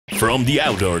From the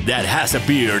author that has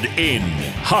appeared in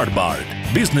Harvard,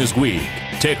 Business Week,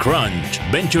 TechCrunch,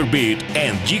 VentureBeat,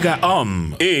 and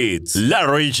GigaOM, it's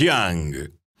Larry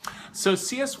Jiang. So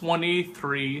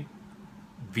CS183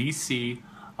 VC,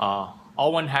 all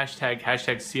one hashtag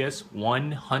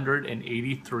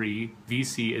CS183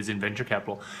 VC is in venture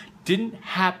capital, didn't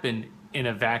happen in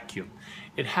a vacuum.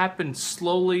 It happened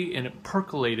slowly and it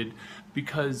percolated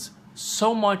because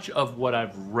so much of what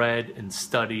I've read and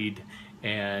studied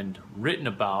and written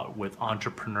about with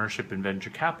entrepreneurship and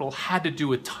venture capital had to do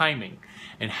with timing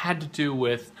and had to do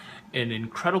with an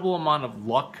incredible amount of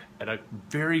luck at a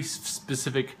very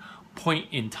specific point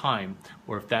in time,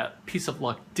 where if that piece of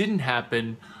luck didn't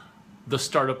happen, the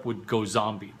startup would go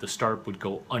zombie, the startup would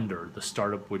go under, the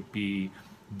startup would be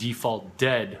default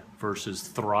dead versus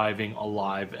thriving,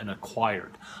 alive, and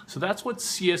acquired. So that's what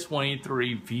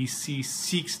CS183 VC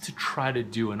seeks to try to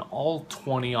do in all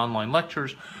 20 online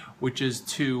lectures, which is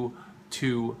to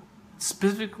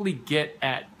specifically get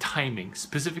at timing,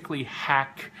 specifically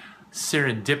hack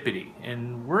serendipity.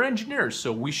 And we're engineers,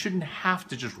 so we shouldn't have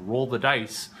to just roll the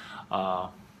dice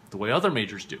the way other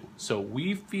majors do. So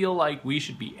we feel like we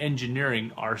should be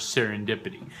engineering our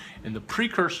serendipity. And the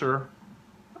precursor,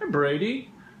 hi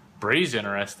Brady, Brady's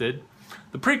interested.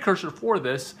 The precursor for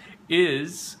this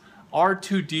is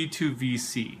R2D2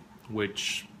 VC,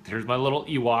 which, here's my little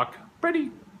Ewok, Brady,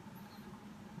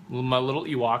 my little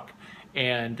Ewok,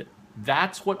 and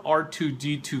that's what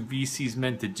R2D2 VC is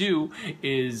meant to do.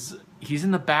 Is he's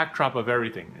in the backdrop of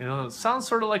everything. You know, it sounds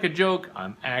sort of like a joke.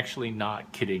 I'm actually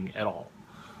not kidding at all.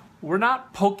 We're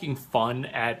not poking fun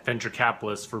at venture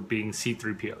capitalists for being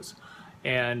C3POs.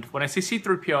 And when I say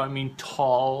C3PO, I mean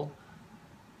tall,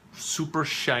 super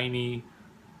shiny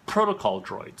protocol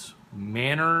droids.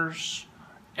 Manners,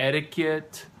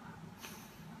 etiquette,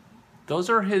 those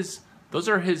are his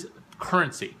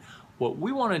currency. What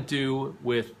we want to do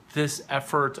with this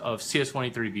effort of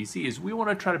CS183 VC is we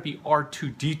want to try to be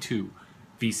R2D2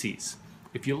 VCs.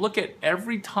 If you look at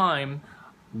every time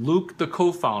Luke, the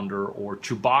co-founder, or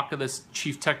Chewbacca, the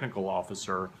chief technical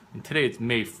officer, and today it's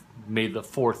May the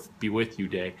 4th be with you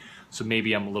day, so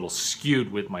maybe I'm a little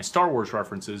skewed with my Star Wars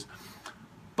references,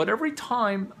 but every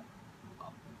time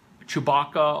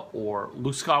Chewbacca or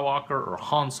Luke Skywalker or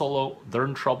Han Solo, they're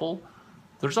in trouble,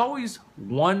 there's always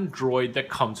one droid that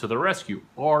comes to the rescue,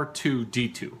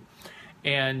 R2D2.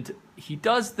 And he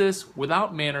does this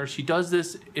without manners. He does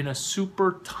this in a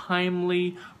super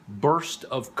timely burst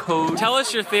of code. Tell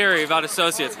us your theory about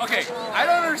associates. Okay, I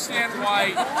don't understand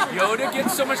why Yoda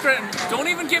gets so much credit. Don't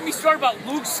even get me started about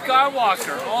Luke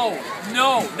Skywalker. Oh,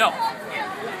 no.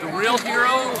 The real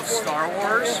hero of Star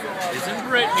Wars isn't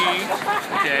Brittany,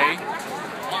 okay?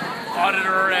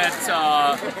 Auditor at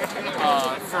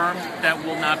firm that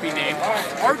will not be named.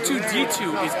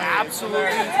 R2D2 is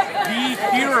absolutely the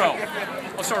hero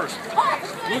of Star Wars.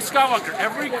 Luke Skywalker,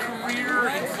 every career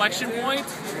inflection point,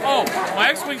 oh, my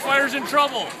X-Wing fighter's in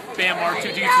trouble. Bam,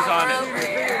 R2D2's on it.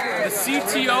 The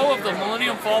CTO of the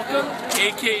Millennium Falcon,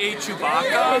 aka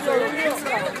Chewbacca,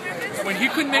 when he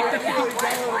couldn't make the thing,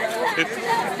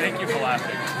 thank you for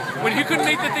laughing. When he couldn't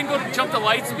make the thing go to jump to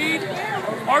light speed,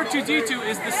 R2D2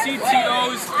 is the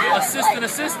CTO's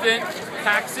assistant,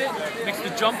 packs it, makes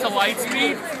the jump to light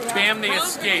speed, bam, they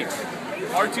escape.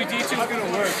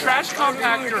 R2D2, trash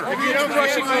compactor,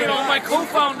 crushing out all my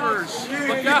co-founders,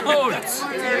 look out.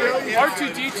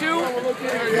 R2D2,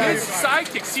 his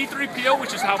sidekick, C3PO,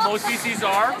 which is how most VCs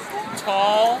are,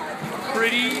 tall,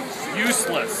 pretty,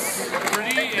 useless.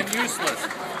 Pretty and useless.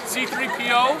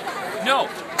 C3PO, no,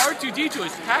 R2D2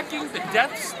 is hacking the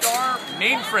Death Star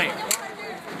mainframe.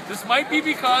 This might be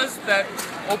because that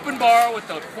open bar with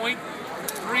the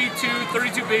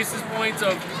 32 basis points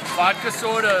of vodka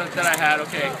soda that I had,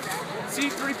 okay.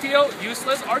 C3PO,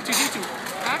 useless. R2D2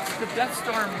 hacks the Death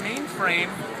Star mainframe,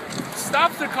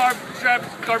 stops the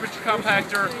garbage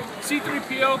compactor.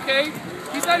 C3PO, okay,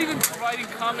 he's not even providing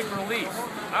comic relief.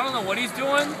 I don't know what he's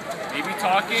doing. Maybe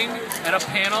talking at a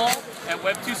panel at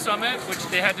Web2 Summit, which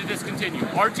they had to discontinue.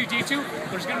 R2D2,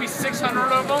 there's going to be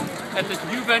 600 of them at this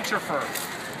new venture firm.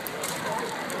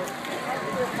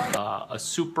 A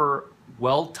super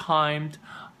well-timed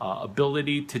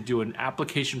ability to do an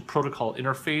application protocol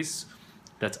interface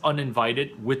that's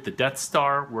uninvited with the Death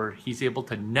Star, where he's able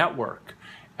to network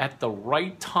at the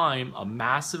right time a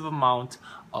massive amount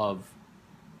of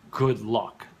good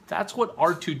luck. That's what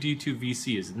R2D2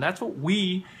 VC is, and that's what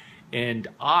we and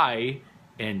I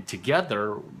and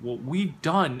together what we've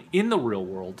done in the real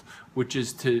world, which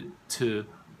is to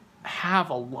have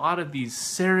a lot of these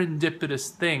serendipitous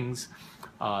things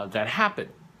that happen.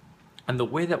 And the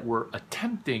way that we're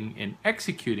attempting and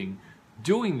executing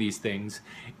doing these things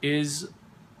is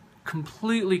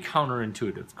completely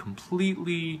counterintuitive,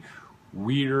 completely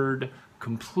weird,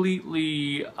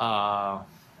 completely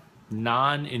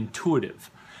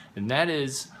non-intuitive. And that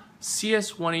is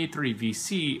CS183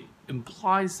 VC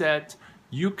implies that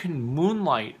you can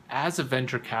moonlight as a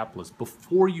venture capitalist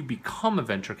before you become a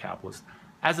venture capitalist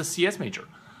as a CS major.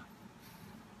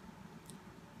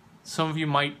 Some of you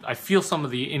might, I feel some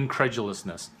of the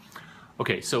incredulousness.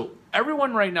 Okay, so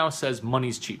everyone right now says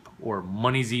money's cheap, or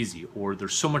money's easy, or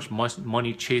there's so much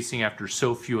money chasing after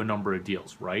so few a number of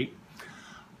deals, right?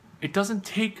 It doesn't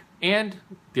take, and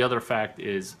the other fact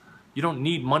is you don't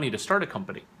need money to start a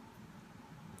company.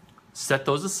 Set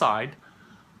those aside.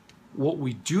 What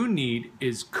we do need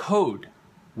is code,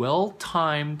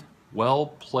 well-timed,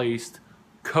 well-placed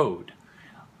code.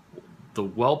 The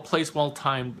well-placed,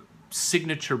 well-timed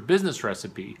signature business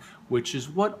recipe, which is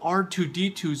what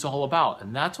R2D2 is all about.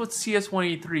 And that's what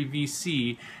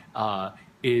CS183 VC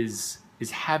is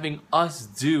having us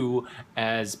do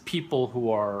as people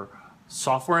who are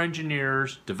software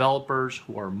engineers, developers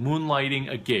who are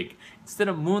moonlighting a gig. Instead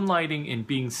of moonlighting and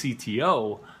being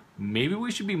CTO, maybe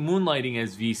we should be moonlighting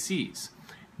as VCs.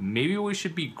 Maybe we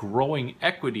should be growing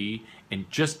equity and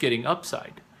just getting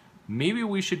upside. Maybe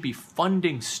we should be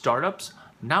funding startups,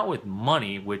 not with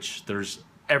money, which there's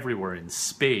everywhere in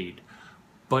spade,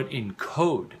 but in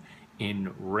code,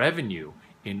 in revenue,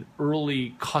 in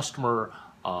early customer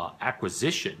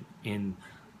acquisition, in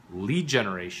lead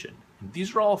generation. And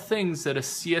these are all things that a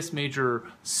CS major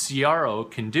CRO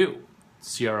can do.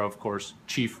 CRO, of course,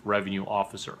 Chief Revenue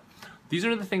Officer. These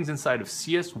are the things inside of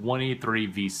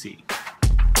CS183 VC.